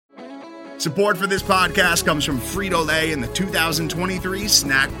Support for this podcast comes from Frito-Lay and the 2023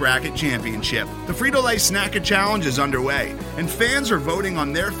 Snack Bracket Championship. The Frito-Lay Snack Challenge is underway, and fans are voting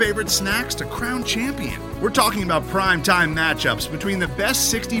on their favorite snacks to crown champion. We're talking about prime-time matchups between the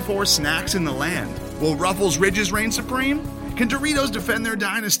best 64 snacks in the land. Will Ruffles Ridges reign supreme? Can Doritos defend their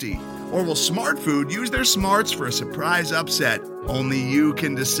dynasty? Or will Smart Food use their smarts for a surprise upset? Only you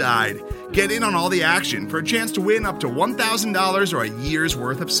can decide. Get in on all the action for a chance to win up to $1,000 or a year's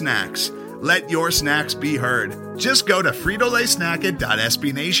worth of snacks. Let your snacks be heard. Just go to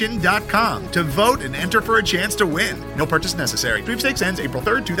fritolaysnacket.sbnation.com to vote and enter for a chance to win. No purchase necessary. Sweepstakes ends April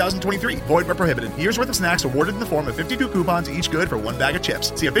 3rd, 2023. Void where prohibited. Year's worth of snacks awarded in the form of 52 coupons, each good for one bag of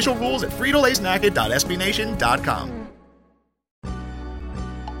chips. See official rules at fritolaysnacket.sbnation.com.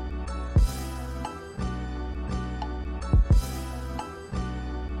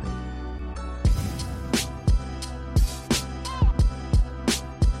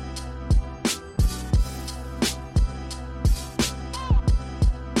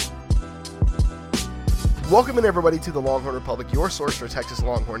 Welcome in, everybody, to the Longhorn Republic, your source for Texas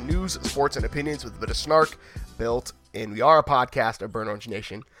Longhorn news, sports, and opinions with a bit of snark built in. We are a podcast of Burnt Orange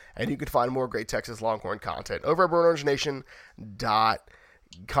Nation, and you can find more great Texas Longhorn content over at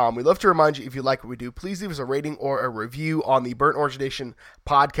BurntOrangeNation.com. We'd love to remind you, if you like what we do, please leave us a rating or a review on the Burnt Orange Nation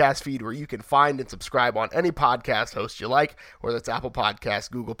podcast feed, where you can find and subscribe on any podcast host you like, whether it's Apple Podcasts,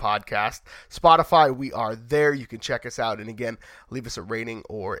 Google Podcasts, Spotify. We are there. You can check us out, and again, leave us a rating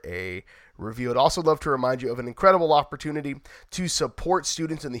or a review. I'd also love to remind you of an incredible opportunity to support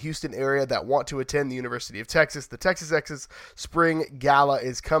students in the Houston area that want to attend the University of Texas. The Texas Exes Spring Gala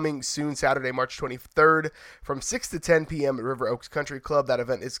is coming soon, Saturday, March 23rd, from 6 to 10 p.m. at River Oaks Country Club. That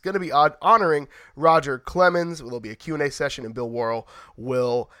event is going to be honoring Roger Clemens. There'll be a Q&A session, and Bill Worrell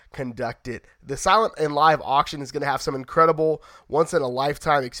will conduct it. The silent and live auction is going to have some incredible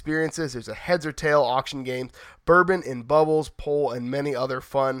once-in-a-lifetime experiences. There's a heads or tail auction game, bourbon and bubbles, pole, and many other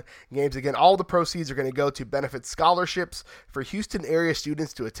fun games. Again, all the proceeds are going to go to benefit scholarships for Houston area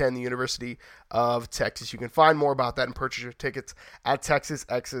students to attend the University of Texas. You can find more about that and purchase your tickets at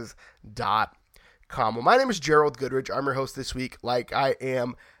texasexes.com. Well, my name is Gerald Goodrich. I'm your host this week, like I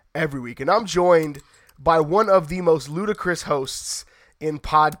am every week, and I'm joined by one of the most ludicrous hosts in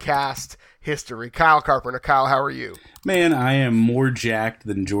podcast history, Kyle Carpenter. Kyle, how are you? Man, I am more jacked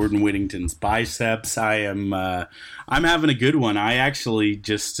than Jordan Whittington's biceps. I'm having a good one. I actually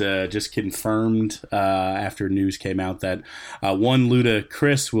just confirmed after news came out that one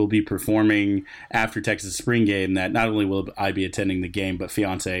Ludacris will be performing after Texas spring game. That not only will I be attending the game, but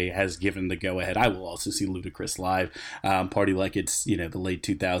fiance has given the go ahead. I will also see Ludacris live, party like it's the late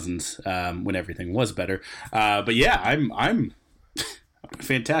 2000s when everything was better. But yeah, I'm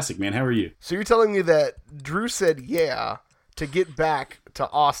fantastic, man. How are you? So you're telling me that Drew said yeah to get back to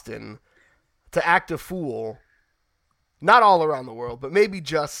Austin to act a fool, not all around the world, but maybe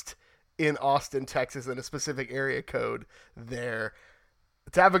just in Austin, Texas, in a specific area code there,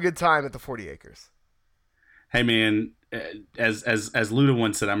 to have a good time at the 40 Acres. Hey, man, as Luda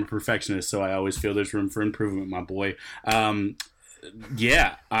once said, I'm a perfectionist, so I always feel there's room for improvement, my boy.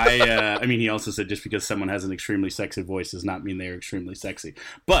 Yeah, I mean, he also said just because someone has an extremely sexy voice does not mean they're extremely sexy.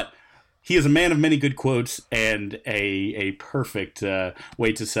 But he is a man of many good quotes and a perfect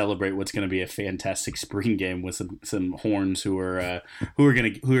way to celebrate what's going to be a fantastic spring game with some horns who are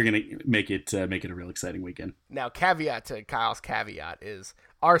going to make it a real exciting weekend. Now, caveat to Kyle's caveat is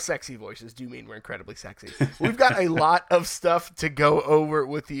our sexy voices do mean we're incredibly sexy. We've got a lot of stuff to go over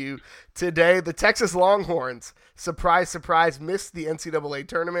with you today. The Texas Longhorns, surprise, surprise, missed the NCAA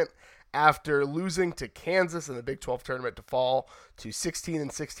tournament after losing to Kansas in the Big 12 tournament to fall to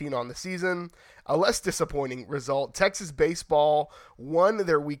 16-16 on the season. A less disappointing result. Texas baseball won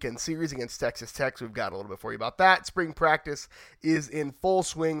their weekend series against Texas Tech. So we've got a little bit for you about that. Spring practice is in full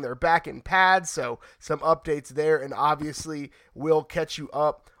swing. They're back in pads, so some updates there. And obviously, we'll catch you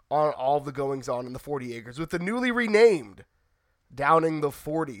up on all the goings-on in the 40 Acres with the newly renamed Downing the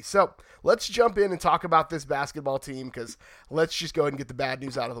 40. So let's jump in and talk about this basketball team, because let's just go ahead and get the bad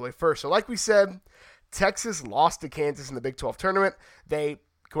news out of the way first. So like we said, Texas lost to Kansas in the Big 12 tournament. They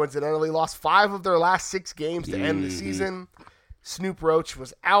coincidentally lost 5 of their last 6 games to end the season. Snoop Roach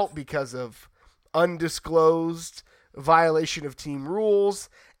was out because of undisclosed violation of team rules.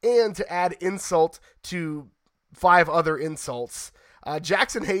 And to add insult to 5 other insults,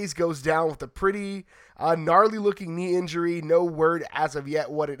 Jackson Hayes goes down with a pretty gnarly-looking knee injury. No word as of yet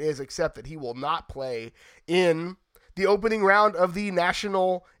what it is, except that he will not play in the opening round of the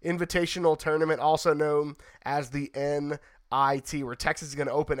National Invitational Tournament, also known as the NIT, where Texas is going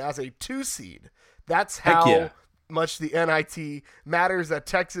to open as a 2 seed. That's how much the NIT matters that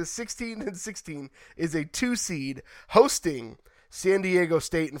Texas 16-16 is a 2 seed hosting San Diego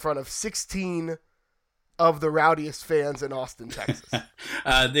State in front of 16 of the rowdiest fans in Austin, Texas.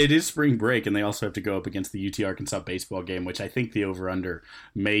 It is spring break, and they also have to go up against the UT Arkansas baseball game, which I think the over-under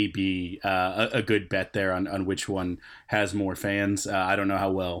may be a good bet there on which one has more fans. I don't know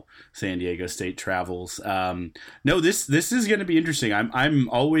how well San Diego State travels. No, this is going to be interesting. I'm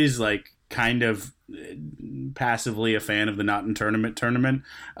always like kind of passively a fan of the Not in Tournament.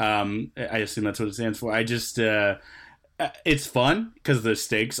 I assume that's what it stands for. I just it's fun because the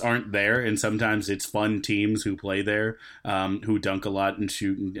stakes aren't there, and sometimes it's fun teams who play there, who dunk a lot and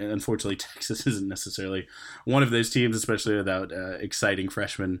shoot. And unfortunately, Texas isn't necessarily one of those teams, especially without exciting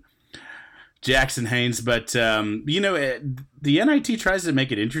freshman Jackson Haynes. But the NIT tries to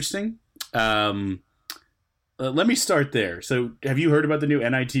make it interesting. Let me start there. So, have you heard about the new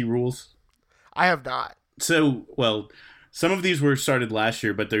NIT rules? I have not. So, well, some of these were started last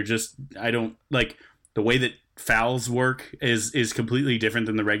year, but they're just, I don't like the way that fouls work is completely different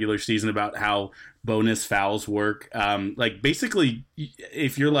than the regular season about how bonus fouls work. Like basically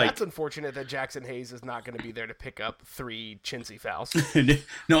if you're like, that's unfortunate that Jackson Hayes is not going to be there to pick up 3 chintzy fouls.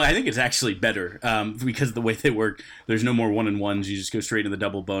 No, I think it's actually better because of the way they work. There's no more 1-on-1s. You just go straight to the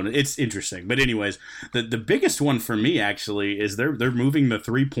double bonus. It's interesting. But anyways, the biggest one for me actually is they're moving the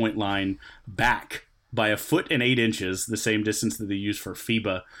 3-point line back by 1 foot and 8 inches, the same distance that they use for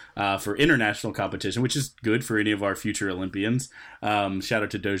FIBA for international competition, which is good for any of our future Olympians. Shout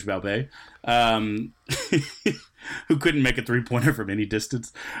out to Doge Balbay, who couldn't make a 3-pointer from any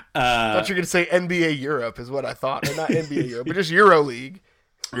distance. I thought you were going to say NBA Europe is what I thought. Or not NBA Europe, but just Euro League.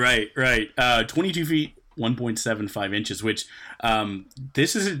 Right. 22 feet. 1.75 inches, which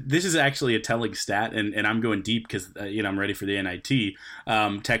this is actually a telling stat, and I'm going deep because I'm ready for the NIT.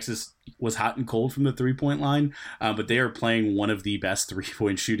 Texas was hot and cold from the 3-point line, but they are playing one of the best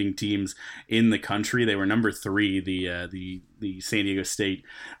 3-point shooting teams in the country. They were number 3, the San Diego State.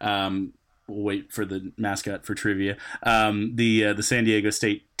 We'll wait for the mascot for trivia. The San Diego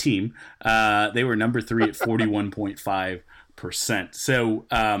State team, they were number 3 at 41.5%. So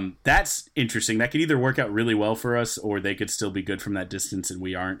that's interesting. That could either work out really well for us, or they could still be good from that distance and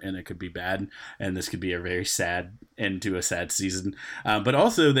we aren't, and it could be bad, and this could be a very sad end to a sad season. But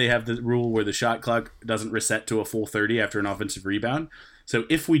also they have the rule where the shot clock doesn't reset to a full 30 after an offensive rebound. So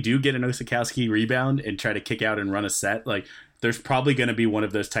if we do get an Osikowski rebound and try to kick out and run a set, like there's probably going to be one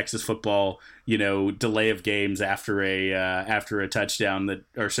of those Texas football, delay of games after a touchdown that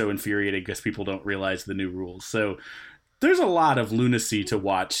are so infuriating because people don't realize the new rules. So there's a lot of lunacy to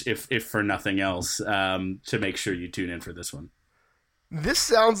watch, if for nothing else, to make sure you tune in for this one. This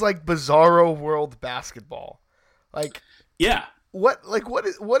sounds like Bizarro World basketball. Like, yeah, what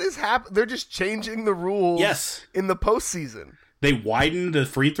is happening? They're just changing the rules. Yes. In the postseason. They widened the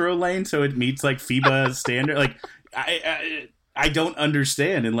free throw lane so it meets like FIBA standard. Like, I don't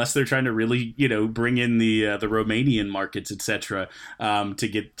understand unless they're trying to really, bring in the Romanian markets, etc., to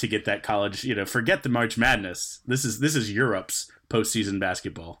get that college. Forget the March Madness. This is Europe's postseason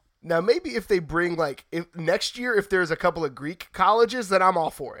basketball. Now, maybe if they bring if next year, if there's a couple of Greek colleges, then I'm all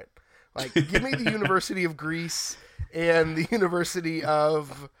for it. Like, give me the University of Greece and the University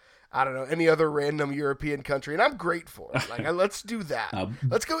of, I don't know, any other random European country, and I'm great for it. Like, let's do that.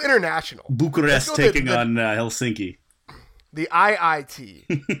 Let's go international. Bucharest taking on Helsinki. The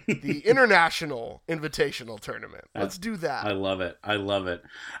IIT, the International Invitational Tournament. Let's do that. I love it.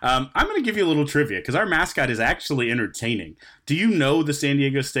 I'm going to give you a little trivia because our mascot is actually entertaining. Do you know the San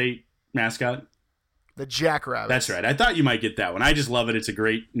Diego State mascot? The Jackrabbits. That's right. I thought you might get that one. I just love it. It's a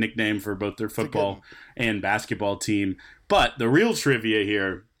great nickname for both their football and basketball team. But the real trivia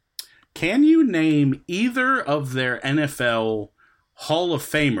here, can you name either of their NFL Hall of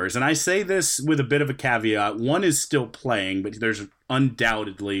Famers? And I say this with a bit of a caveat. One is still playing, but there's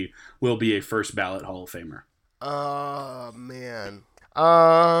undoubtedly will be a first ballot Hall of Famer. Man.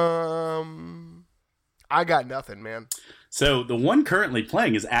 I got nothing, man. So the one currently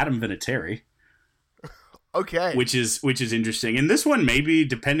playing is Adam Vinatieri. Okay. Which is interesting. And this one, maybe,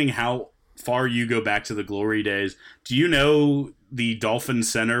 depending how far you go back to the glory days, do you know the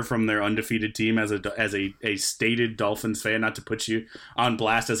Dolphins center from their undefeated team as a stated Dolphins fan, not to put you on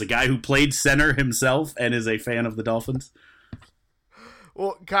blast, as a guy who played center himself and is a fan of the Dolphins?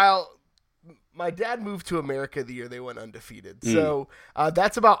 Well, Kyle, my dad moved to America the year they went undefeated. So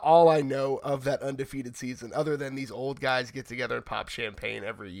that's about all I know of that undefeated season, other than these old guys get together and pop champagne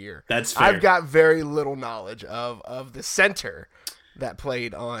every year. That's fair. I've got very little knowledge of the center that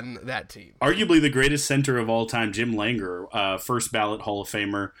played on that team. Arguably the greatest center of all time, Jim Langer, first ballot Hall of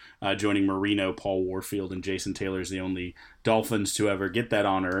Famer, joining Marino, Paul Warfield, and Jason Taylor is the only Dolphins to ever get that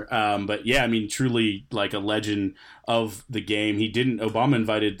honor. But yeah, I mean, truly like a legend of the game. Obama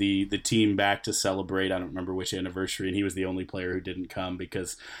invited the team back to celebrate, I don't remember which anniversary, and he was the only player who didn't come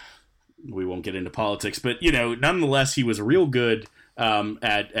because we won't get into politics. But, nonetheless, he was real good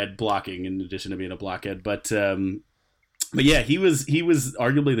at blocking in addition to being a blockhead. But yeah, he was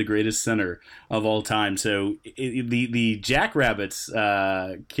arguably the greatest center of all time. So the Jackrabbits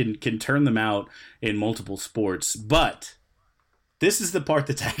can turn them out in multiple sports. But this is the part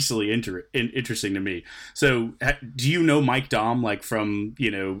that's actually interesting to me. So do you know Mike Daum, like from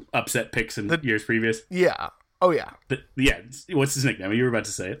upset picks in years previous? Yeah. Oh yeah. Yeah. What's his nickname? You were about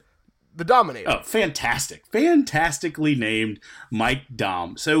to say it. The Dominator. Oh, fantastic. Fantastically named Mike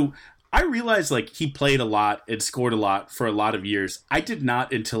Daum. So I realized like he played a lot and scored a lot for a lot of years. I did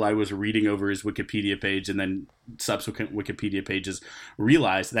not until I was reading over his Wikipedia page and then subsequent Wikipedia pages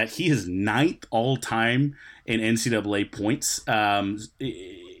realize that he is 9th all time in NCAA points.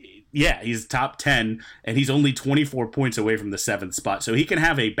 Yeah, he's top 10, and he's only 24 points away from the 7th spot. So he can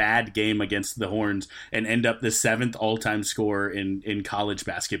have a bad game against the Horns and end up the 7th all-time scorer in college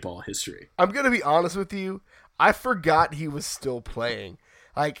basketball history. I'm going to be honest with you. I forgot he was still playing.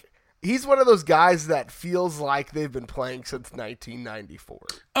 Like, he's one of those guys that feels like they've been playing since 1994.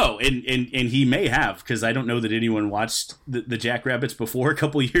 Oh, and he may have, because I don't know that anyone watched the Jackrabbits before a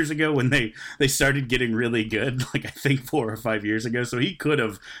couple years ago when they started getting really good, like I think 4 or 5 years ago. So he could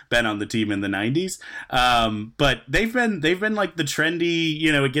have been on the team in the 90s. But they've been like the trendy,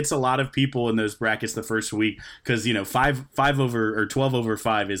 it gets a lot of people in those brackets the first week because 5 over or 12 over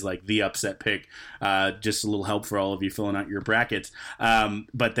 5 is like the upset pick. Just a little help for all of you filling out your brackets.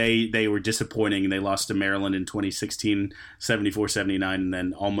 But they were disappointing, and they lost to Maryland in 2016, 74-79, and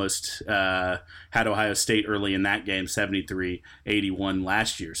then almost had Ohio State early in that game, 73-81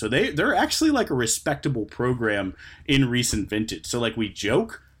 last year. So they're actually like a respectable program in recent vintage. So like we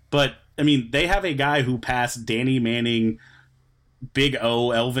joke, but I mean, they have a guy who passed Danny Manning, Big O,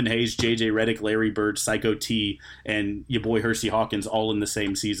 Elvin Hayes, JJ Redick, Larry Bird, Psycho T, and your boy Hersey Hawkins all in the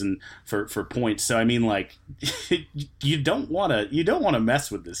same season for points. So I mean, like, you don't want to mess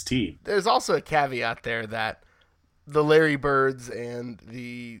with this team. There's also a caveat there that the Larry Birds and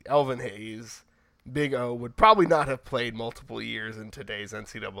the Elvin Hayes, Big O, would probably not have played multiple years in today's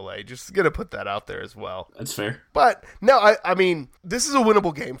NCAA. Just going to put that out there as well. That's fair. But, no, I mean, this is a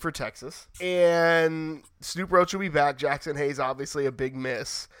winnable game for Texas. And Snoop Roach will be back. Jackson Hayes, obviously a big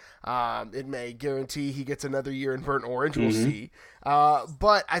miss. It may guarantee he gets another year in Burnt Orange. We'll see.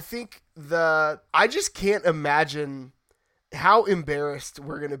 But I think I just can't imagine how embarrassed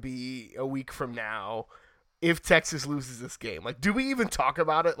we're going to be a week from now if Texas loses this game. Like, do we even talk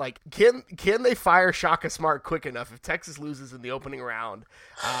about it? Like, can they fire Shaka Smart quick enough if Texas loses in the opening round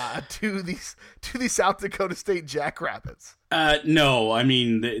to the South Dakota State Jackrabbits? No, I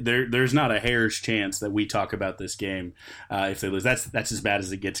mean there's not a hair's chance that we talk about this game if they lose. That's as bad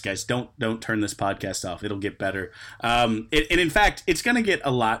as it gets, guys. Don't turn this podcast off. It'll get better. And in fact, it's going to get a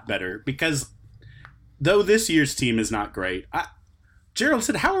lot better because though this year's team is not great, Gerald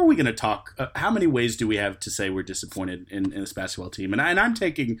said, how are we going to talk? How many ways do we have to say we're disappointed in this basketball team? And I'm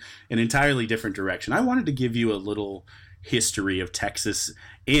taking an entirely different direction. I wanted to give you a little history of Texas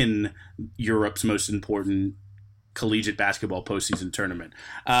in Europe's most important collegiate basketball postseason tournament.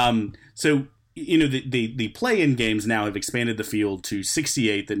 So, the play-in games now have expanded the field to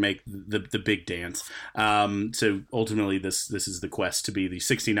 68 that make the big dance. So ultimately, this is the quest to be the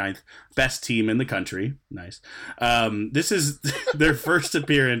 69th best team in the country. Nice. This is their first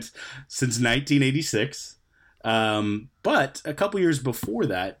appearance since 1986. But a couple years before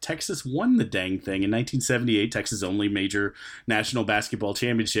that, Texas won the dang thing in 1978, Texas' only major national basketball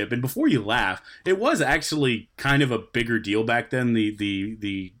championship. And before you laugh, it was actually kind of a bigger deal back then.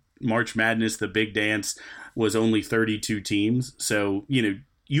 The March Madness, the big dance, was only 32 teams. So,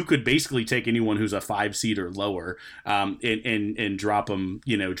 you could basically take anyone who's a 5 seed or lower and drop them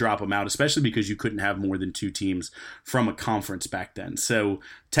out, especially because you couldn't have more than 2 teams from a conference back then. So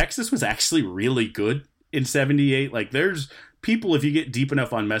Texas was actually really good in 78. Like, there's people, if you get deep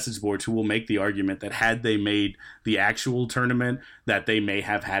enough on message boards, who will make the argument that had they made the actual tournament, that they may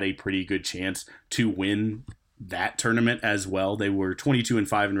have had a pretty good chance to win that tournament as well. They were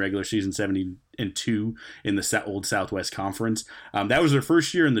 22-5 in regular season, 70-2 in the old Southwest Conference. That was their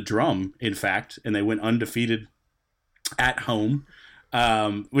first year in the Drum, in fact, and they went undefeated at home,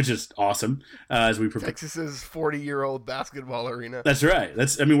 which is awesome. As we prepare Texas's 40-year-old basketball arena. That's right.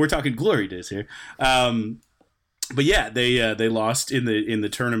 We're talking glory days here. But yeah, they lost in the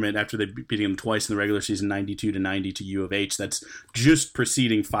tournament after they beating them twice in the regular season, 92-90 to U of H. That's just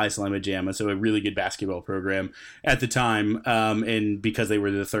preceding Phi Slama Jama, so a really good basketball program at the time. And because they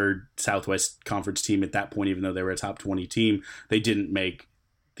were the third Southwest Conference team at that point, even though they were a top 20 team, they didn't make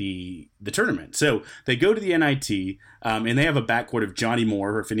the tournament. So they go to the NIT, and they have a backcourt of Johnny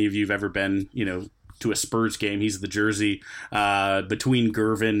Moore. If any of you have ever been, to a Spurs game, he's the jersey between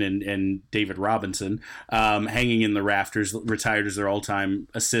Gervin and David Robinson, hanging in the rafters, retired as their all-time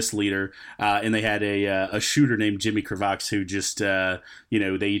assist leader. And they had a shooter named Jimmy Kravax who just, they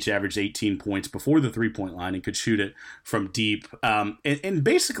each averaged 18 points before the three-point line and could shoot it from deep. And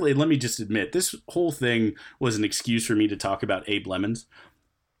basically, let me just admit, this whole thing was an excuse for me to talk about Abe Lemons,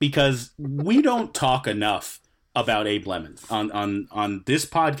 because we don't talk lemons about Abe Lemons on this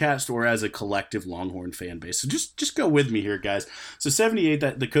podcast or as a collective Longhorn fan base. So just go with me here, guys. So 78,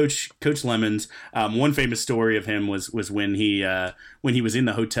 that the coach Lemons, one famous story of him was when he was in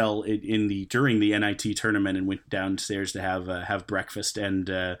the hotel during the NIT tournament and went downstairs to have breakfast and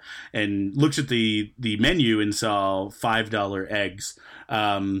looked at the menu and saw $5 eggs.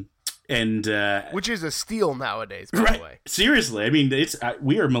 Which is a steal nowadays, by the way. Seriously, I mean,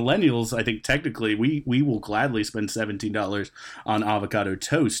 we are millennials. I think technically we will gladly spend $17 on avocado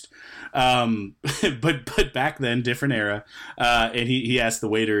toast. But back then, different era. And he asked the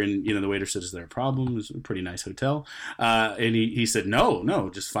waiter, and the waiter said, "Is there a problem?" It was a pretty nice hotel. And he said, "No,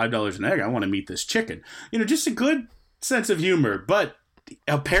 just $5 an egg. I want to meet this chicken." Just a good sense of humor, but.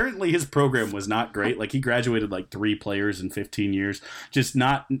 Apparently his program was not great. Like, he graduated like 3 players in 15 years,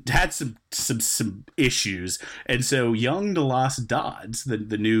 had some issues. And so young DeLoss Dodds, the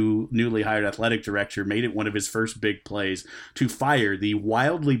newly hired athletic director, made it one of his first big plays to fire the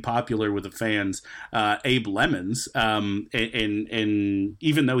wildly popular with the fans, Abe Lemons. And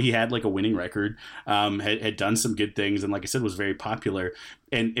even though he had like a winning record, had done some good things. And like I said, was very popular.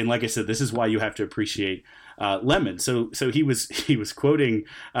 And like I said, this is why you have to appreciate Lemon. So he was quoted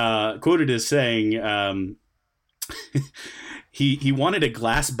as saying he wanted a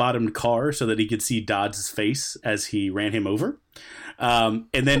glass-bottomed car so that he could see Dodds' face as he ran him over, and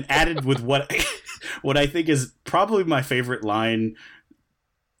then added with what I think is probably my favorite line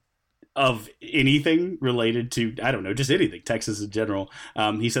of anything related to, I don't know, just anything, Texas in general.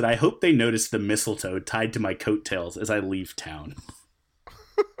 He said, "I hope they notice the mistletoe tied to my coattails as I leave town."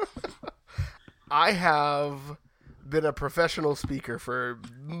 I have been a professional speaker for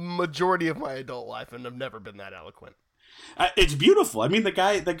majority of my adult life, and I've never been that eloquent. It's beautiful. I mean, the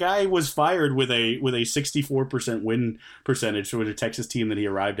guy was fired with a 64% win percentage for a Texas team that he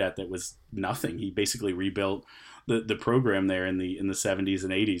arrived at that was nothing. He basically rebuilt the program there in the 70s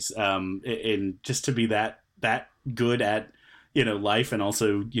and 80s, and just to be that good at life, and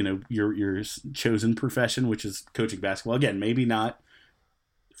also your chosen profession, which is coaching basketball. Again, maybe not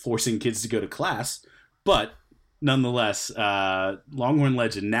forcing kids to go to class, but nonetheless, Longhorn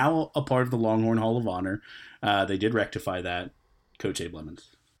legend, now a part of the Longhorn Hall of Honor. They did rectify that. Coach Abe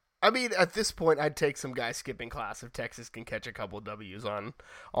Lemons. I mean, at this point, I'd take some guy skipping class if Texas can catch a couple W's on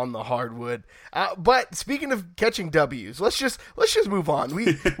the hardwood. But speaking of catching W's, let's just move on.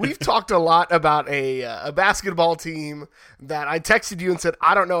 We've talked a lot about a basketball team that I texted you and said,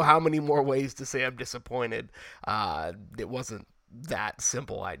 I don't know how many more ways to say I'm disappointed. It wasn't that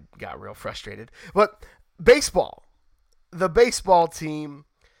simple. I got real frustrated. But baseball, the baseball team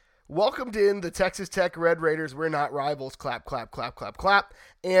welcomed in the Texas Tech Red Raiders. We're not rivals. Clap, clap, clap, clap, clap.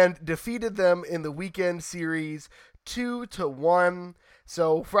 And defeated them in the weekend series 2-1.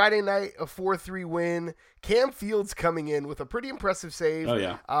 So Friday night, a 4-3 win. Cam Fields coming in with a pretty impressive save. Oh,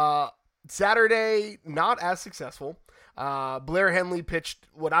 yeah. Saturday, not as successful. Blair Henley pitched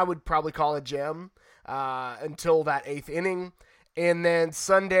what I would probably call a gem until that 8th inning. And then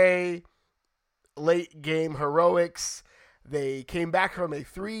Sunday, late game heroics. They came back from a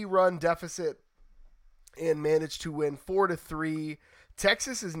 3-run deficit and managed to win 4-3.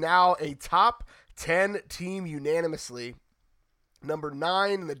 Texas is now a top 10 team unanimously. Number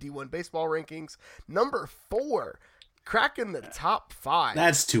 9 in the D1 baseball rankings. Number 4, cracking the top 5.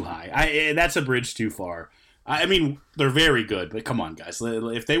 That's too high. That's a bridge too far. I mean, they're very good, but come on, guys.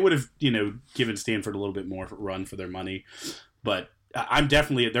 If they would have, given Stanford a little bit more run for their money, but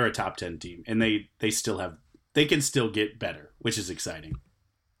they're a top 10 team, and they can still get better, which is exciting.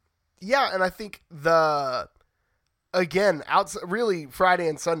 Yeah, and I think really Friday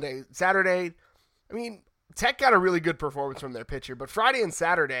and Sunday, Saturday, I mean, Tech got a really good performance from their pitcher, but Friday and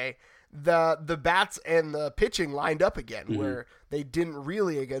Saturday, the bats and the pitching lined up again, where they didn't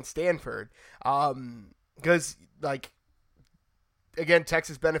really against Stanford. Because, again,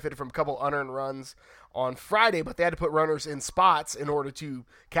 Texas benefited from a couple unearned runs on Friday, but they had to put runners in spots in order to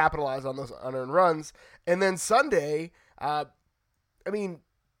capitalize on those unearned runs. And then Sunday, the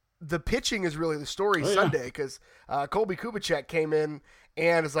pitching is really the story Sunday, because Colby Kubicek came in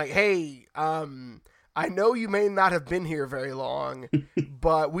and is like, hey, I know you may not have been here very long,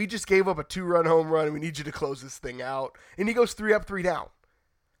 but we just gave up a 2-run home run and we need you to close this thing out. And he goes 3 up, 3 down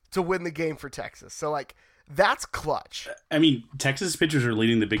to win the game for Texas. So, like, that's clutch. I mean, Texas pitchers are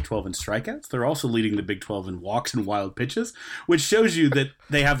leading the Big 12 in strikeouts. They're also leading the Big 12 in walks and wild pitches, which shows you that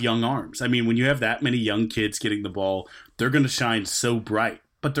they have young arms. I mean, when you have that many young kids getting the ball, they're going to shine so bright,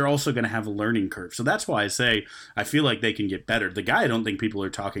 but they're also going to have a learning curve. So that's why I say I feel like they can get better. The guy I don't think people are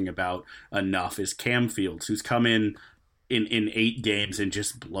talking about enough is Cam Fields, who's come in 8 games and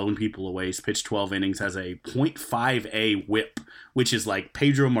just blown people away. He's pitched 12 innings, has a .58 whip, which is like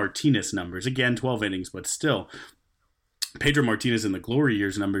Pedro Martinez numbers. Again, 12 innings, but still. Pedro Martinez in the glory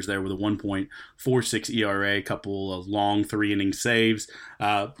years numbers there with a 1.46 ERA, a couple of long 3-inning saves.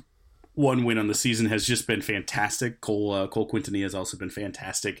 One win on the season has just been fantastic. Cole Quintanilla has also been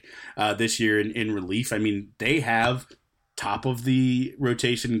fantastic this year in relief. I mean, they have top of the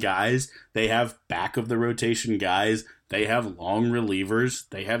rotation guys. They have back of the rotation guys. They have long relievers.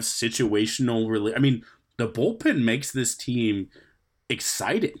 They have situational relief. I mean, the bullpen makes this team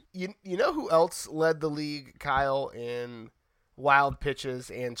exciting. You know who else led the league, Kyle, in wild pitches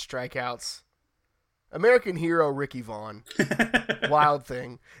and strikeouts? American hero Ricky Vaughn. Wild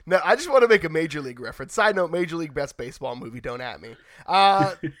thing. Now, I just want to make a Major League reference. Side note, Major League best baseball movie, don't at me.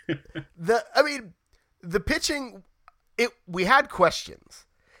 The pitching, we had questions.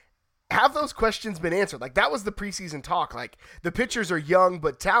 Have those questions been answered? Like, that was the preseason talk. Like, the pitchers are young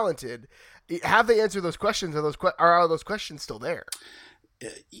but talented. Have they answered those questions? Are those questions still there?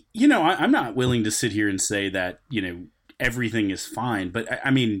 You know, I'm not willing to sit here and say that, everything is fine. But,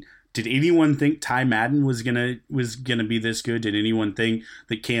 I mean, did anyone think Ty Madden was gonna be this good? Did anyone think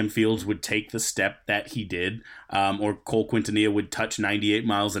that Cam Fields would take the step that he did, or Cole Quintanilla would touch 98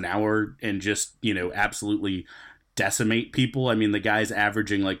 miles an hour and just absolutely decimate people? I mean, the guy's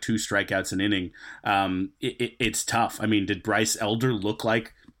averaging like 2 strikeouts an inning. It's tough. I mean, did Bryce Elder look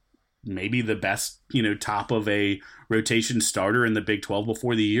like maybe the best top of a rotation starter in the Big 12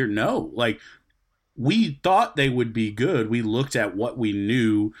 before the year? No, like. We thought they would be good. We looked at what we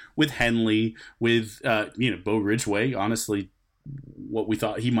knew with Henley, with Bo Ridgeway. Honestly, what we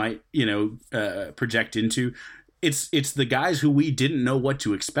thought he might project into. It's the guys who we didn't know what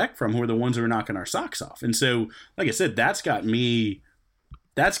to expect from who are the ones who are knocking our socks off. And so, like I said, that's got me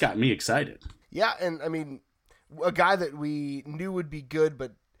excited. Yeah, and I mean, a guy that we knew would be good,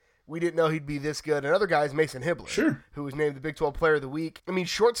 but we didn't know he'd be this good. Another guy is Mason Hibbler, sure, who was named the Big 12 Player of the Week. I mean,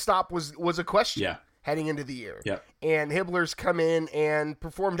 shortstop was a question heading into the year. Yep. And Hibbler's come in and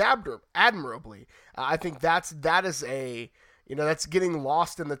performed admirably. I think that's getting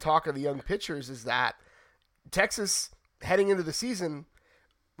lost in the talk of the young pitchers, is that Texas, heading into the season,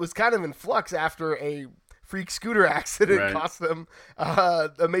 was kind of in flux after a freak scooter accident cost them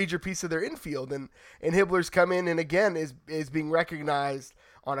a major piece of their infield. And Hibbler's come in and, again, is being recognized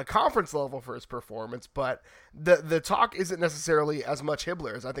on a conference level for his performance, but the talk isn't necessarily as much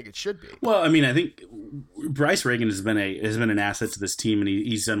Hibbler as I think it should be. Well, I mean, I think Bryce Reagan has been an asset to this team, and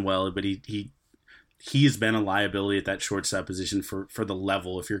he's done well, but he has been a liability at that shortstop position for the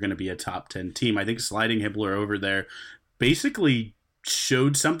level if you're going to be a top 10 team. I think sliding Hibbler over there basically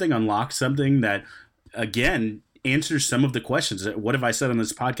unlocked something that, again, answers some of the questions. What have I said on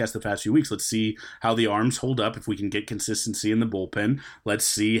this podcast the past few weeks? Let's see how the arms hold up if we can get consistency in the bullpen. Let's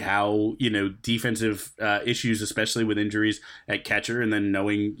see how, defensive issues, especially with injuries at catcher, and then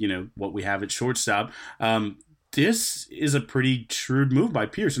knowing, what we have at shortstop. This is a pretty shrewd move by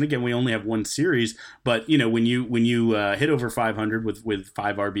Pierce. And again, we only have one series, but when you hit over 500 with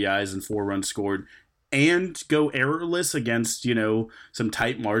 5 RBIs and 4 runs scored, and go errorless against, some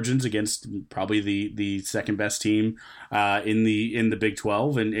tight margins against probably the second best team in the Big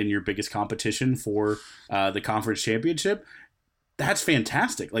 12 and your biggest competition for the conference championship. That's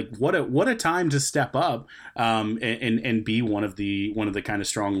fantastic. Like, what a time to step up and be one of the kind of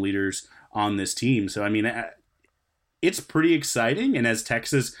strong leaders on this team. So I mean, it's pretty exciting. And as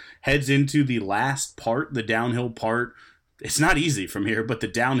Texas heads into the last part, the downhill part, it's not easy from here, but the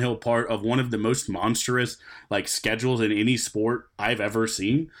downhill part of one of the most monstrous schedules in any sport I've ever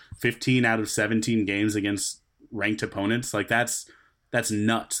seen. 15 out of 17 games against ranked opponents. That's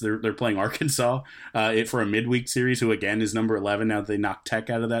nuts. They're playing Arkansas for a midweek series, who again is number 11 now that they knocked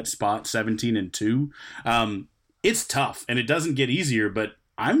Tech out of that spot, 17-2. It's tough and it doesn't get easier, but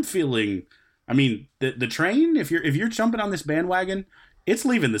I'm feeling I mean, the train, if you're jumping on this bandwagon, it's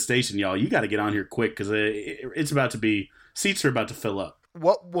leaving the station, y'all. You got to get on here quick because it's about to be, seats are about to fill up.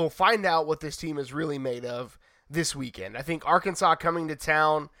 We'll find out what this team is really made of this weekend. I think Arkansas coming to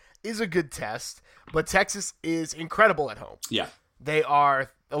town is a good test, but Texas is incredible at home. Yeah. They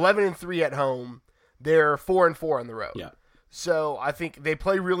are 11-3 at home. They're 4-4 on the road. Yeah. So I think they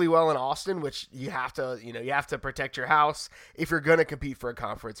play really well in Austin, which you have to protect your house if you're going to compete for a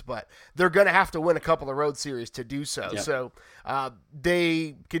conference, but they're going to have to win a couple of road series to do so. Yeah. So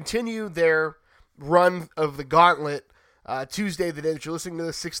they continue their run of the gauntlet Tuesday, the day that you're listening to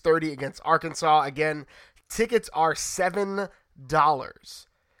this, 6:30 against Arkansas. Again, tickets are $7.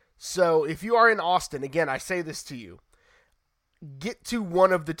 So if you are in Austin, again, I say this to you, get to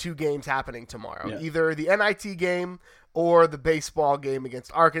one of the two games happening tomorrow, either the NIT game or the baseball game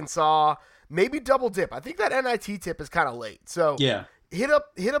against Arkansas. Maybe double dip. I think that NIT tip is kind of late. So hit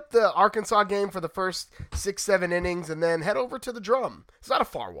up the Arkansas game for the first 6-7 innings and then head over to the Drum. It's not a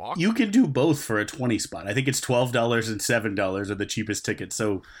far walk. You can do both for a 20 spot. I think it's $12 and $7 are the cheapest tickets.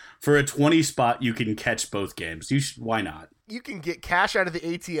 So for a 20 spot, you can catch both games. Why not? You can get cash out of the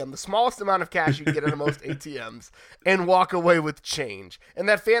ATM, the smallest amount of cash you can get out of most ATMs, and walk away with change. And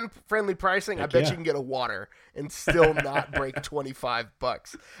that fan-friendly pricing, I bet you can get a water and still not break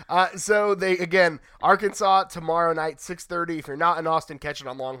 $25. So Arkansas tomorrow night, 6:30. If you're not in Austin, catch it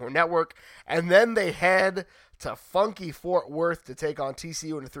on Longhorn Network. And then they head to funky Fort Worth to take on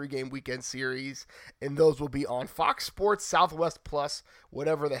TCU in a 3-game weekend series. And those will be on Fox Sports Southwest Plus,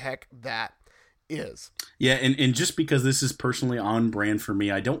 whatever the heck that is. Yeah, and just because this is personally on brand for me,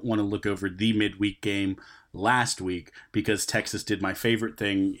 I don't want to look over the midweek game last week because Texas did my favorite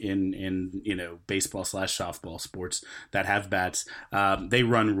thing in baseball / softball sports that have bats. They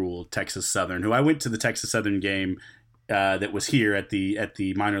run rule Texas Southern, who I went to the Texas Southern game that was here at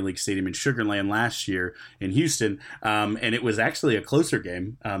the minor league stadium in Sugar Land last year in Houston, and it was actually a closer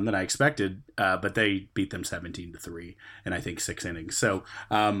game than I expected, but they beat them 17-3 and I think 6 innings. So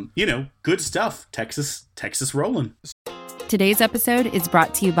good stuff. Texas rolling. Today's episode is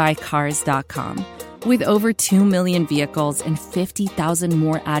brought to you by Cars.com. With over 2 million vehicles and 50,000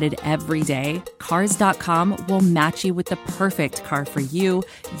 more added every day, Cars.com will match you with the perfect car for you,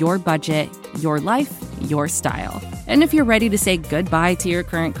 your budget, your life, your style. And if you're ready to say goodbye to your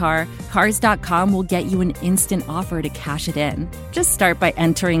current car, Cars.com will get you an instant offer to cash it in. Just start by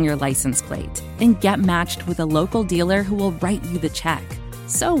entering your license plate and get matched with a local dealer who will write you the check.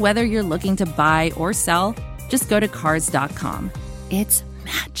 So whether you're looking to buy or sell, just go to Cars.com. It's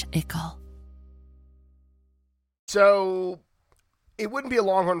magical. So it wouldn't be a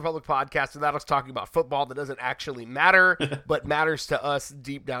Longhorn Republic podcast without us talking about football that doesn't actually matter, but matters to us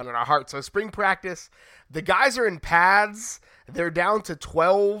deep down in our hearts. So spring practice, the guys are in pads. They're down to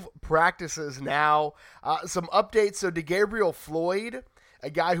 12 practices now. Some updates. So DeGabriel Floyd, a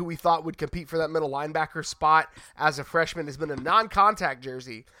guy who we thought would compete for that middle linebacker spot as a freshman, has been a non-contact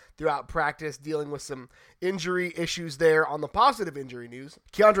jersey throughout practice, dealing with some injury issues there. On the positive injury news,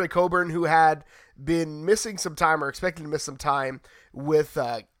 Keandre Coburn, who had been missing some time or expected to miss some time with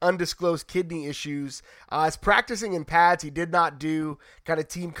undisclosed kidney issues, is practicing in pads. He did not do kind of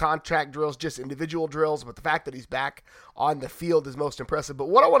team contract drills, just individual drills, but the fact that he's back on the field is most impressive. But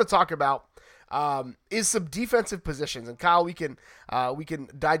what I want to talk about is some defensive positions. And Kyle, we can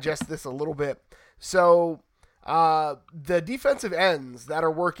digest this a little bit. So the defensive ends that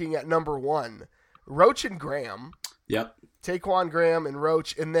are working at number 1, Roach and Graham. Yep. Taquan Graham and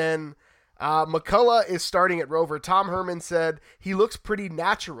Roach. And then McCullough is starting at Rover. Tom Herman said he looks pretty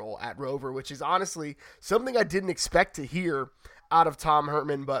natural at Rover, which is honestly something I didn't expect to hear out of Tom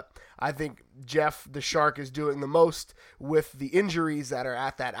Herman, but I think Jeff the Shark is doing the most with the injuries that are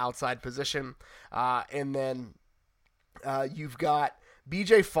at that outside position. And then you've got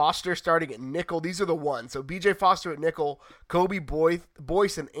B.J. Foster starting at nickel. These are the ones. So B.J. Foster at nickel, Kobe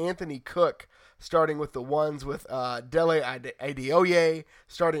Boyce and Anthony Cook starting with the ones, with Dele Adeoye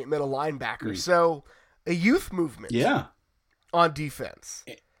starting at middle linebacker. So a youth movement on defense.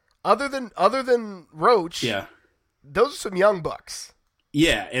 Other than Roach, those are some young bucks.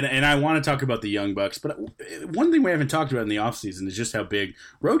 Yeah, and I want to talk about the Young Bucks, but one thing we haven't talked about in the offseason is just how big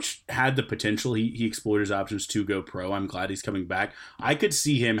Roach had the potential. He explored his options to go pro. I'm glad he's coming back. I could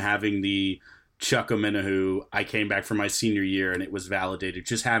see him having the Chuck Omenahu, I came back from my senior year and it was validated,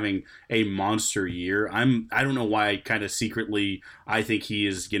 just having a monster year. I don't know why, kind of secretly, I think he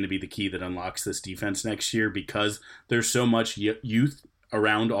is going to be the key that unlocks this defense next year because there's so much youth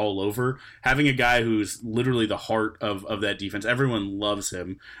around all over. Having a guy who's literally the heart of that defense, everyone loves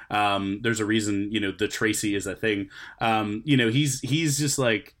him. There's a reason, the Tracy is a thing. He's just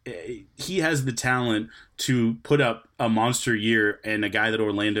like, he has the talent to put up a monster year, and a guy that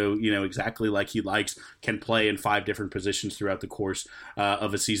Orlando, exactly like he likes, can play in 5 different positions throughout the course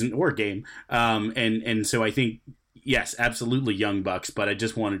of a season or a game. And so I think, yes, absolutely young Bucks, but I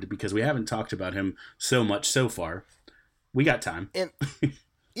just wanted to, because we haven't talked about him so much so far. We got time. And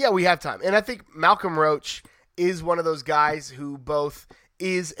yeah, we have time. And I think Malcolm Roach is one of those guys who both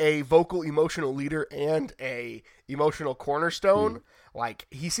is a vocal, emotional leader and a emotional cornerstone. Like,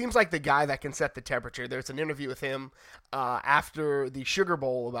 he seems like the guy that can set the temperature. There's an interview with him after the Sugar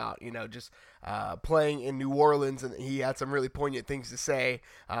Bowl about, just playing in New Orleans, and he had some really poignant things to say.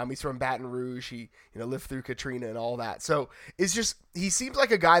 He's from Baton Rouge. He, lived through Katrina and all that. So it's just, he seems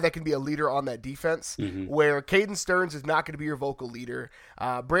like a guy that can be a leader on that defense, where Caden Stearns is not going to be your vocal leader.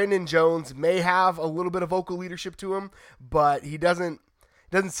 Brandon Jones may have a little bit of vocal leadership to him, but he doesn't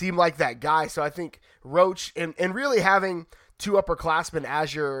seem like that guy. So I think Roach and really having 2 upperclassmen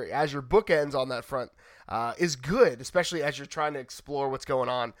as your bookends on that front is good, especially as you're trying to explore what's going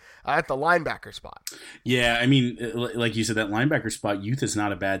on at the linebacker spot. Yeah, I mean, like you said, that linebacker spot, youth is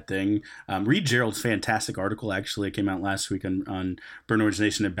not a bad thing. Reed Gerald's fantastic article actually came out last week on Burn Orange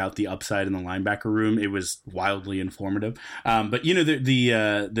Nation about the upside in the linebacker room. It was wildly informative. But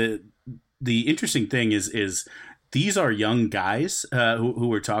the interesting thing is these are young guys who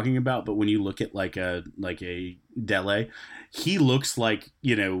we're talking about, but when you look at like a Dele, he looks like,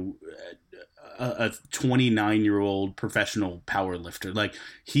 a 29-year-old professional power lifter. Like,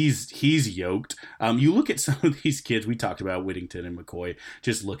 he's yoked. You look at some of these kids, we talked about Whittington and McCoy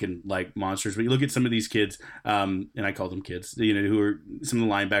just looking like monsters, but you look at some of these kids, and I call them kids, who are some of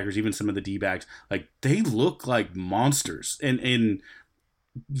the linebackers, even some of the D-backs, like, they look like monsters. And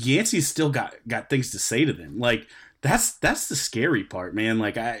Yancey's still got things to say to them. Like, that's the scary part, man.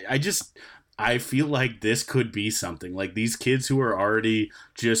 Like, I feel like this could be something. Like, these kids who are already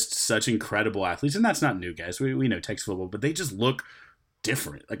just such incredible athletes, and that's not new, guys. We know Texas football, but they just look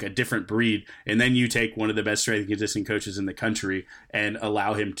different, like a different breed. And then you take one of the best strength and conditioning coaches in the country and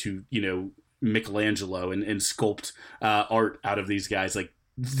allow him to, Michelangelo and sculpt art out of these guys. Like,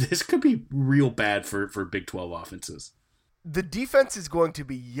 this could be real bad for Big 12 offenses. The defense is going to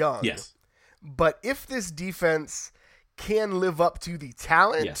be young. Yes. But if this defense can live up to the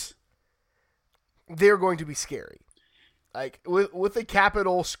talent, yes, they're going to be scary. Like, with a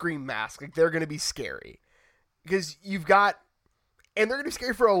capital scream mask, like, they're going to be scary. Because you've got, and they're going to be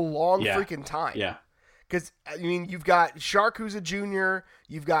scary for a long freaking time. Yeah. Because, I mean, you've got Shark, who's a junior,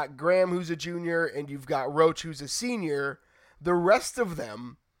 you've got Graham, who's a junior, and you've got Roach, who's a senior. The rest of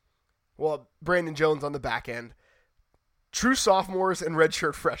them, well, Brandon Jones on the back end, true sophomores and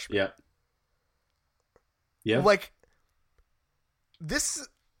redshirt freshmen. Yeah. Yeah. Like, this,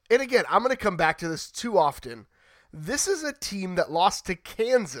 and again, I'm going to come back to this too often. This is a team that lost to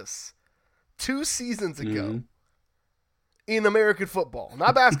Kansas 2 seasons ago in American football,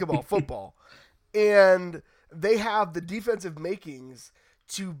 not basketball, football. And they have the defensive makings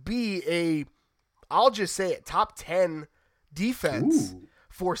to be I'll just say it, top 10 defense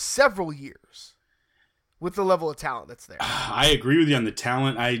for several years with the level of talent that's there. I agree with you on the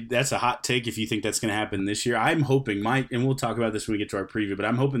talent. That's a hot take if you think that's going to happen this year. I'm hoping, and we'll talk about this when we get to our preview, but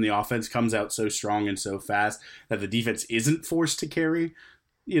I'm hoping the offense comes out so strong and so fast that the defense isn't forced to carry,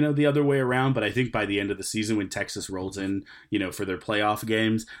 the other way around. But I think by the end of the season, when Texas rolls in, for their playoff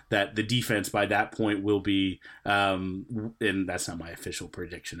games, that the defense by that point will be, and that's not my official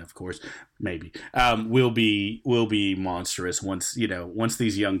prediction, of course, maybe, will be monstrous once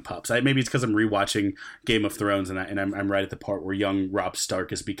these young pups. Maybe it's because I'm rewatching Game of Thrones and I'm right at the part where young Robb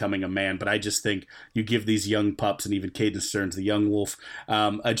Stark is becoming a man. But I just think you give these young pups and even Caden Stearns, the young wolf,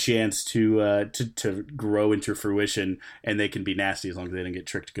 a chance to grow into fruition, and they can be nasty as long as they don't get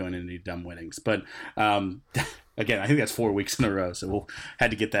tricked going into dumb winnings. But again, I think that's 4 weeks in a row, so we'll had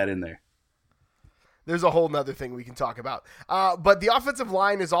to get that in there. There's a whole nother thing we can talk about. But the offensive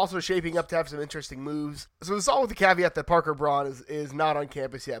line is also shaping up to have some interesting moves. So this is all with the caveat that Parker Braun is not on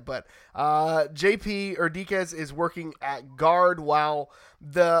campus yet. But JP Erdikes is working at guard, while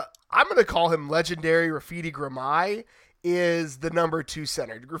I'm going to call him legendary Rafidi Gramai is the number 2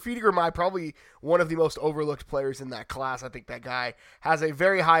 center. Graffiti Grimai, probably one of the most overlooked players in that class. I think that guy has a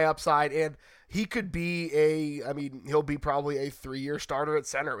very high upside, and he could be he'll be probably a 3-year starter at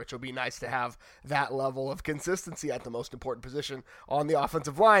center, which will be nice to have that level of consistency at the most important position on the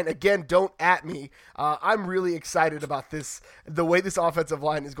offensive line. Again, don't at me. I'm really excited about the way this offensive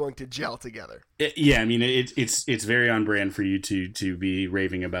line is going to gel together. Yeah, I mean, it's very on brand for you to be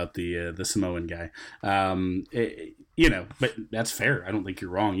raving about the Samoan guy. But that's fair. I don't think you're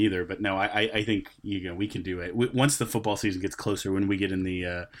wrong either. But no, I think we can do it once the football season gets closer. When we get in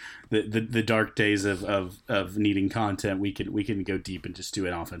the dark days of needing content, we can go deep and just do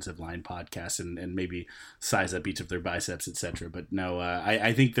an offensive line podcast and maybe size up each of their biceps, etc. But no,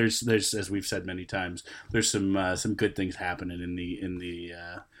 I think there's as we've said many times, there's some good things happening in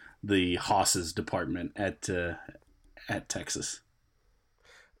the Hosses department at Texas.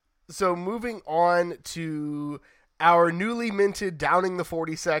 So moving on to our newly minted Downing the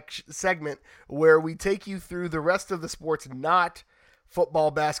 40 segment, where we take you through the rest of the sports, not football,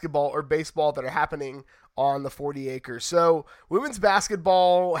 basketball, or baseball, that are happening on the 40 acres. So women's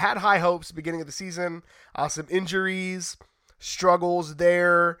basketball had high hopes beginning of the season, some injuries, struggles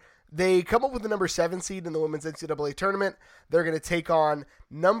there. They come up with the number 7 seed in the women's NCAA tournament. They're going to take on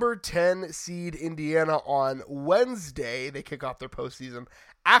number 10 seed Indiana on Wednesday. They kick off their postseason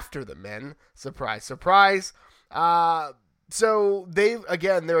after the men. Surprise, surprise. So they're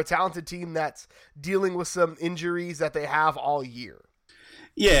a talented team that's dealing with some injuries that they have all year.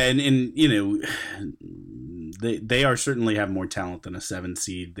 Yeah, and they are certainly have more talent than a 7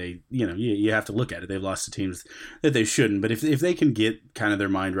 seed. They you have to look at it. They've lost to teams that they shouldn't, but if they can get kind of their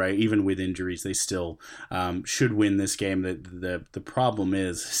mind right, even with injuries, they still should win this game. The problem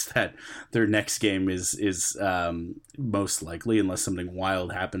is that their next game is most likely, unless something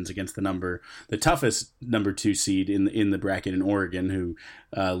wild happens, against the toughest number 2 seed in the bracket in Oregon, who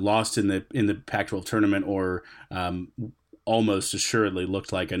lost in the Pac-12 tournament, or almost assuredly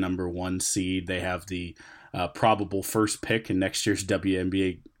looked like a number 1 seed. They have the probable first pick in next year's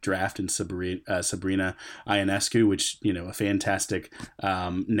WNBA draft in Sabrina Ionescu, which, a fantastic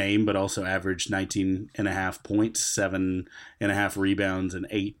name, but also averaged 19.5 points, 7.5 rebounds, and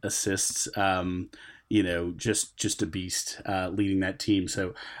 8 assists. Just a beast leading that team.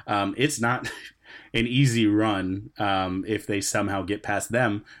 So it's not an easy run if they somehow get past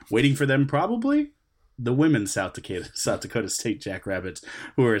them. Waiting for them, probably the women's South Dakota State Jackrabbits,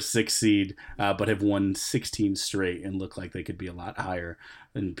 who are a 6 seed, but have won 16 straight and look like they could be a lot higher,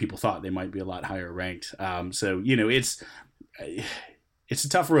 and people thought they might be a lot higher ranked. It's a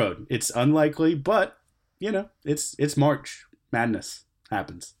tough road. It's unlikely, but it's March Madness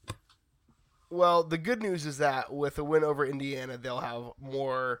happens. Well, the good news is that with a win over Indiana, they'll have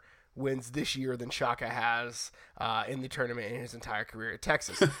more wins this year than Shaka has in the tournament in his entire career at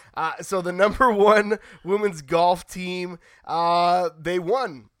Texas. So the number 1 women's golf team, they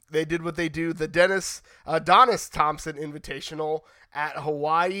won. They did what they do. The Donis Thompson Invitational at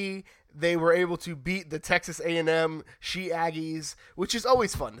Hawaii. They were able to beat the Texas A&M She Aggies, which is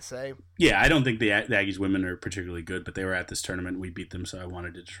always fun to say. Yeah, I don't think the Aggies women are particularly good, but they were at this tournament. We beat them, so I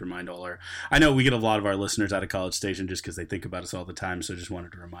wanted to just remind I know we get a lot of our listeners out of College Station just because they think about us all the time, so just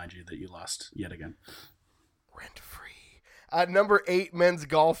wanted to remind you that you lost yet again. Rent-free. Number 8 men's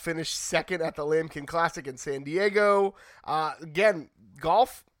golf finished second at the Lambkin Classic in San Diego. Again,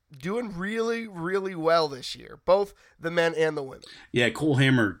 golf doing really, really well this year, both the men and the women. Yeah, Cole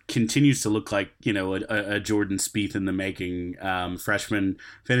Hammer continues to look like, a Jordan Spieth in the making. Freshman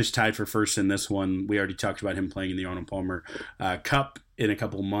finished tied for first in this one. We already talked about him playing in the Arnold Palmer Cup in a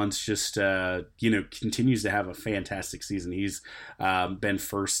couple months. Just, continues to have a fantastic season. He's been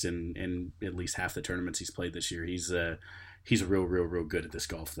first in at least half the tournaments he's played this year. He's real good at this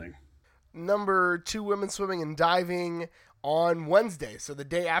golf thing. Number 2 women swimming and diving on Wednesday, so the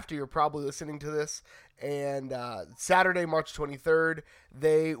day after you're probably listening to this, and Saturday, March 23rd,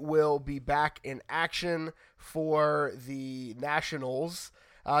 they will be back in action for the Nationals.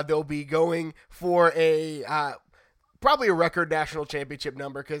 They'll be going for probably a record national championship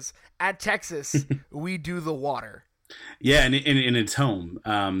number, because at Texas, we do the water. Yeah, and it's home.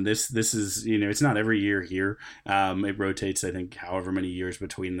 This is, it's not every year here. It rotates, I think, however many years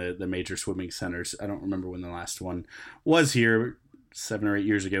between the major swimming centers. I don't remember when the last one was here, 7 or 8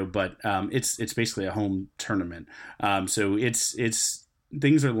 years ago, but it's basically a home tournament. So it's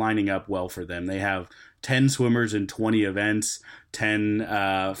things are lining up well for them. They have 10 swimmers in 20 events,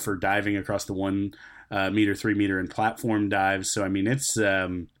 10 for diving across the 1 meter, 3 meter, and platform dives. So I mean, it's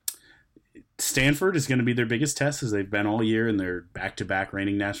Stanford is going to be their biggest test, as they've been all year, and they're back-to-back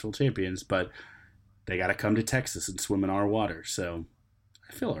reigning national champions. But they got to come to Texas and swim in our water. So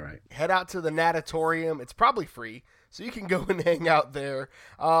I feel all right. Head out to the natatorium. It's probably free, so you can go and hang out there.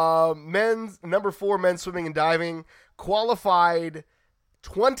 Number 4, men's swimming and diving qualified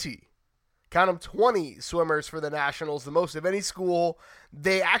 20. Count them, 20 swimmers for the Nationals, the most of any school.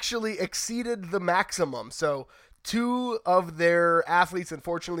 They actually exceeded the maximum. So 2 of their athletes,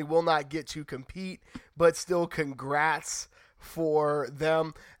 unfortunately, will not get to compete, but still congrats for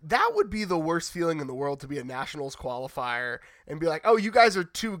them. That would be the worst feeling in the world, to be a Nationals qualifier and be like, oh, you guys are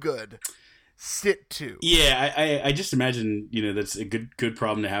too good. Sit 2. Yeah, I just imagine, that's a good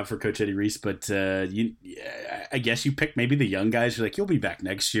problem to have for Coach Eddie Reese, but I guess you pick maybe the young guys. You're like, you'll be back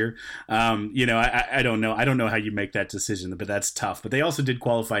next year. I don't know. I don't know how you make that decision, but that's tough. But they also did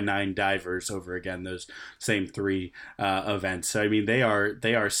qualify 9 divers over, again, those same 3 events. So, I mean, they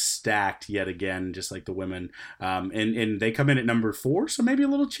are stacked yet again, just like the women. And they come in at number 4, so maybe a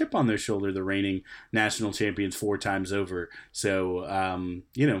little chip on their shoulder, the reigning national champions 4 times over. So,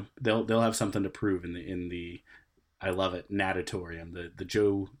 they'll have something to prove in the I love it, natatorium, the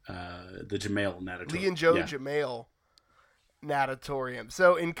Jamail natatorium. Lee and Joe Jamail natatorium.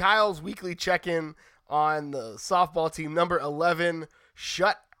 So in Kyle's weekly check-in on the softball team, number 11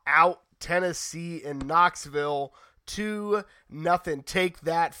 shut out Tennessee in Knoxville 2-0. Take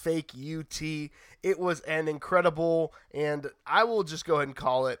that, fake UT. It was an incredible, and I will just go ahead and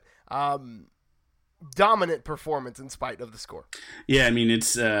call it, dominant performance in spite of the score. Yeah, I mean,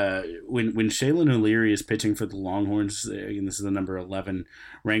 it's when Shaylin O'Leary is pitching for the Longhorns, and this is the number 11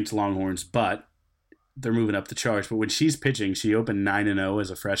 ranked Longhorns, but they're moving up the charts. But when she's pitching, she opened 9-0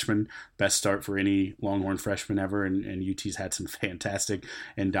 as a freshman, best start for any Longhorn freshman ever, and UT's had some fantastic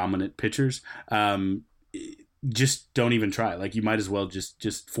and dominant pitchers. Just don't even try. Like, you might as well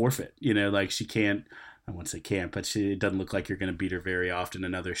just forfeit. Like, she can't. I won't say can't, but it doesn't look like you're going to beat her very often.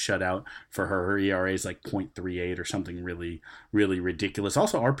 Another shutout for her. Her ERA is like 0.38 or something really, really ridiculous.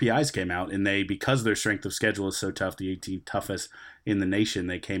 Also, RPIs came out, and because their strength of schedule is so tough, the 18th toughest in the nation,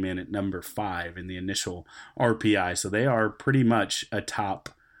 they came in at number 5 in the initial RPI. So they are pretty much a top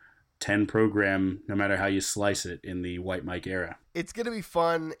 10 program, no matter how you slice it, in the White Mike era. It's going to be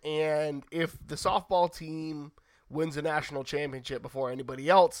fun, and if the softball team wins a national championship before anybody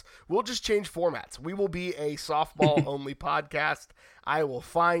else, we'll just change formats. We will be a softball-only podcast. I will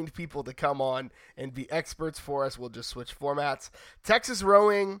find people to come on and be experts for us. We'll just switch formats. Texas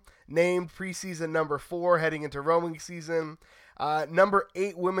rowing named preseason number 4 heading into rowing season. Number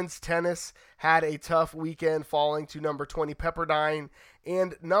 8 women's tennis had a tough weekend, falling to number 20 Pepperdine.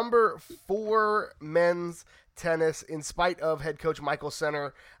 And number 4 men's tennis, in spite of head coach Michael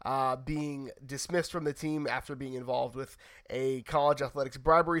Center being dismissed from the team after being involved with a college athletics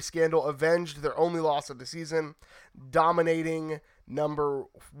bribery scandal, avenged their only loss of the season, dominating number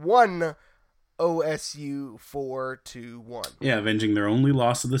 1 OSU 4-1. Yeah, avenging their only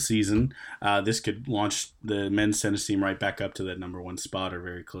loss of the season. This could launch the men's tennis team right back up to that number 1 spot, or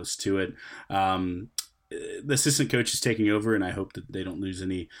very close to it. The assistant coach is taking over, and I hope that they don't lose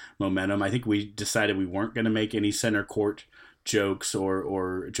any momentum. I think we decided we weren't going to make any center court jokes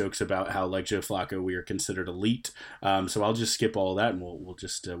or jokes about how, like Joe Flacco, we are considered elite. So I'll just skip all of that, and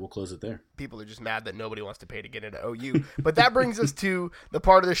we'll close it there. People are just mad that nobody wants to pay to get into OU. But that brings us to the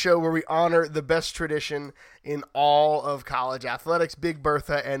part of the show where we honor the best tradition in all of college athletics, Big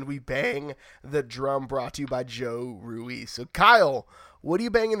Bertha, and we bang the drum, brought to you by Joe Ruiz. So Kyle, what are you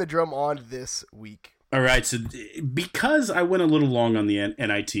banging the drum on this week? All right, so because I went a little long on the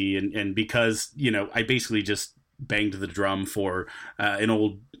NIT, and because, I basically just banged the drum for an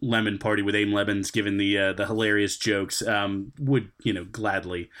old lemon party with Aim Lemons, given the hilarious jokes, would,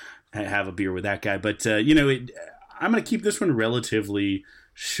 gladly have a beer with that guy. But, I'm going to keep this one relatively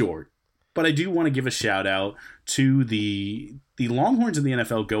short. But I do want to give a shout out to the Longhorns in the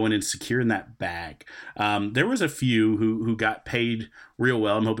NFL going and securing that bag. There was a few who got paid real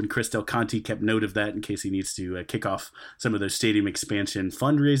well. I'm hoping Chris Del Conte kept note of that in case he needs to kick off some of those stadium expansion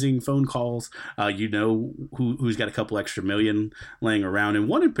fundraising phone calls. Who's got a couple extra million laying around. And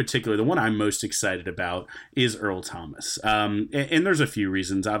one in particular, the one I'm most excited about, is Earl Thomas. And there's a few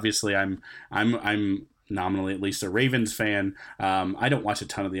reasons. Obviously, I'm nominally at least a Ravens fan. I don't watch a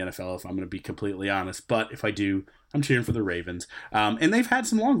ton of the NFL, if I'm going to be completely honest, but if I do, I'm cheering for the Ravens. And they've had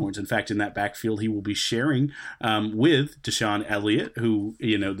some Longhorns. In fact, in that backfield, he will be sharing with Deshaun Elliott, who,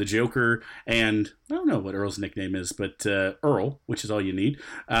 the Joker, and I don't know what Earl's nickname is, but Earl, which is all you need.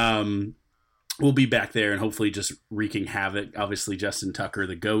 will be back there and hopefully just wreaking havoc. Obviously, Justin Tucker,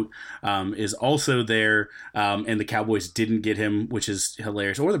 the GOAT, is also there, and the Cowboys didn't get him, which is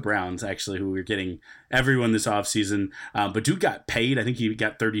hilarious. Or the Browns, actually, who were getting everyone this offseason. But dude got paid. I think he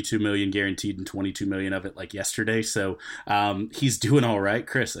got $32 million guaranteed and $22 million of it like yesterday. So he's doing all right.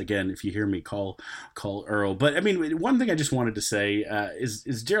 Chris, again, if you hear me, call Earl. But, I mean, one thing I just wanted to say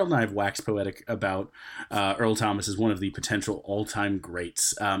is Gerald and I have waxed poetic about Earl Thomas as one of the potential all-time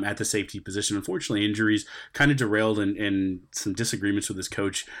greats at the safety position. Unfortunately, injuries kind of derailed and some disagreements with his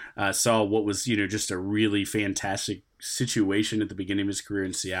coach saw what was, just a really fantastic situation at the beginning of his career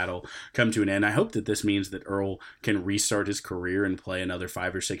in Seattle come to an end. I hope that this means that Earl can restart his career and play another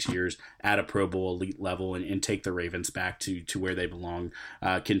 5 or 6 years at a Pro Bowl elite level and take the Ravens back to where they belong,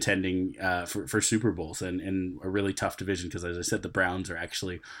 contending for Super Bowls and a really tough division because, as I said, the Browns are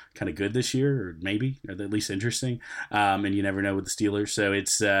actually kind of good this year, or maybe, or at least interesting, and you never know with the Steelers. So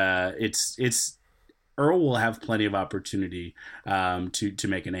it's Earl will have plenty of opportunity to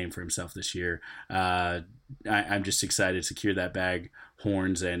make a name for himself this year. I'm just excited to secure that bag,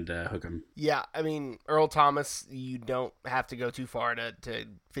 horns, and hook him. Yeah, I mean, Earl Thomas, you don't have to go too far to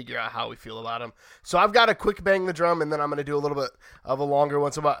figure out how we feel about him. So I've got a quick bang the drum, and then I'm going to do a little bit of a longer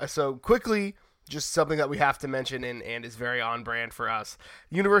one. So quickly, just something that we have to mention and is very on brand for us.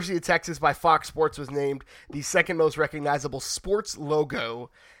 University of Texas by Fox Sports was named the second most recognizable sports logo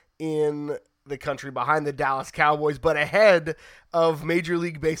in the country behind the Dallas Cowboys, but ahead of Major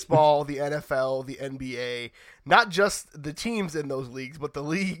League Baseball, the NFL, the NBA, not just the teams in those leagues, but the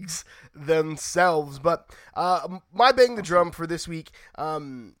leagues themselves. But my bang the drum for this week,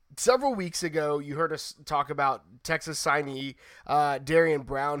 several weeks ago, you heard us talk about Texas signee Darian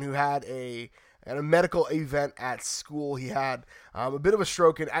Brown, who had a medical event at school. He had a bit of a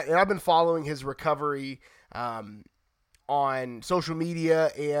stroke, and I've been following his recovery on social media,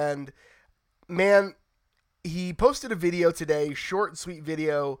 and man, he posted a video today, short and sweet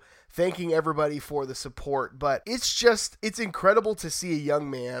video, thanking everybody for the support. But it's incredible to see a young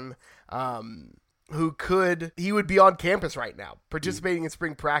man he would be on campus right now, participating in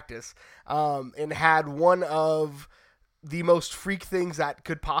spring practice, and had one of the most freak things that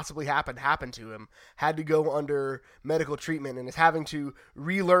could possibly happen to him, had to go under medical treatment and is having to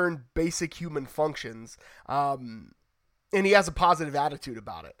relearn basic human functions. And he has a positive attitude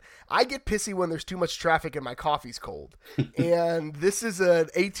about it. I get pissy when there's too much traffic and my coffee's cold. And this is an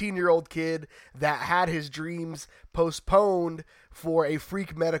 18-year-old kid that had his dreams postponed for a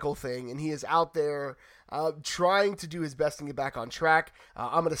freak medical thing. And he is out there trying to do his best to get back on track.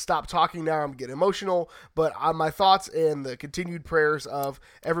 I'm going to stop talking now. I'm going to get emotional. But my thoughts and the continued prayers of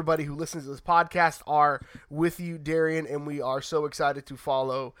everybody who listens to this podcast are with you, Darian. And we are so excited to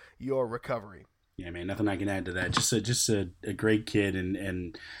follow your recovery. Yeah, man, nothing I can add to that. Just a great kid,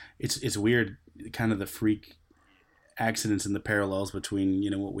 and it's weird, kind of the freak accidents and the parallels between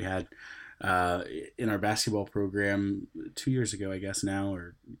what we had in our basketball program 2 years ago, I guess now,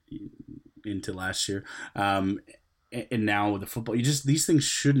 or into last year, and now with the football. These things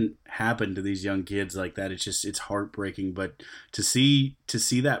shouldn't happen to these young kids like that. It's heartbreaking, but to see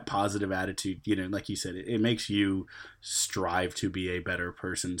that positive attitude, like you said, it makes you strive to be a better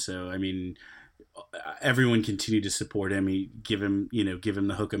person. So I mean, everyone continue to support him. Give him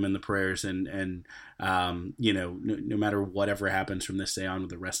the hook 'em and the prayers, and no matter whatever happens from this day on with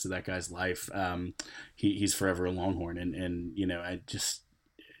the rest of that guy's life, he's forever a Longhorn, and I just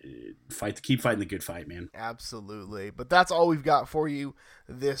keep fighting the good fight, man. Absolutely. But that's all we've got for you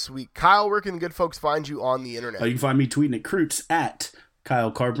this week. Kyle, where can the good folks find you on the internet? You can find me tweeting at Krutz at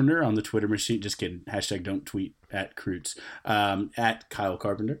Kyle Carpenter on the Twitter machine. Just kidding. # don't tweet at Krutz. At Kyle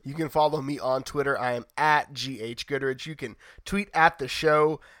Carpenter. You can follow me on Twitter. I am at GH Goodrich. You can tweet at the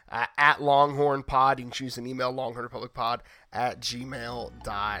show at Longhorn Pod. You can choose an email,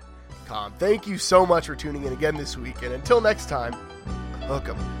 longhornrepublicpod@gmail.com. Thank you so much for tuning in again this week. And until next time, hook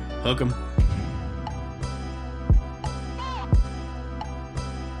 'em. Hook 'em.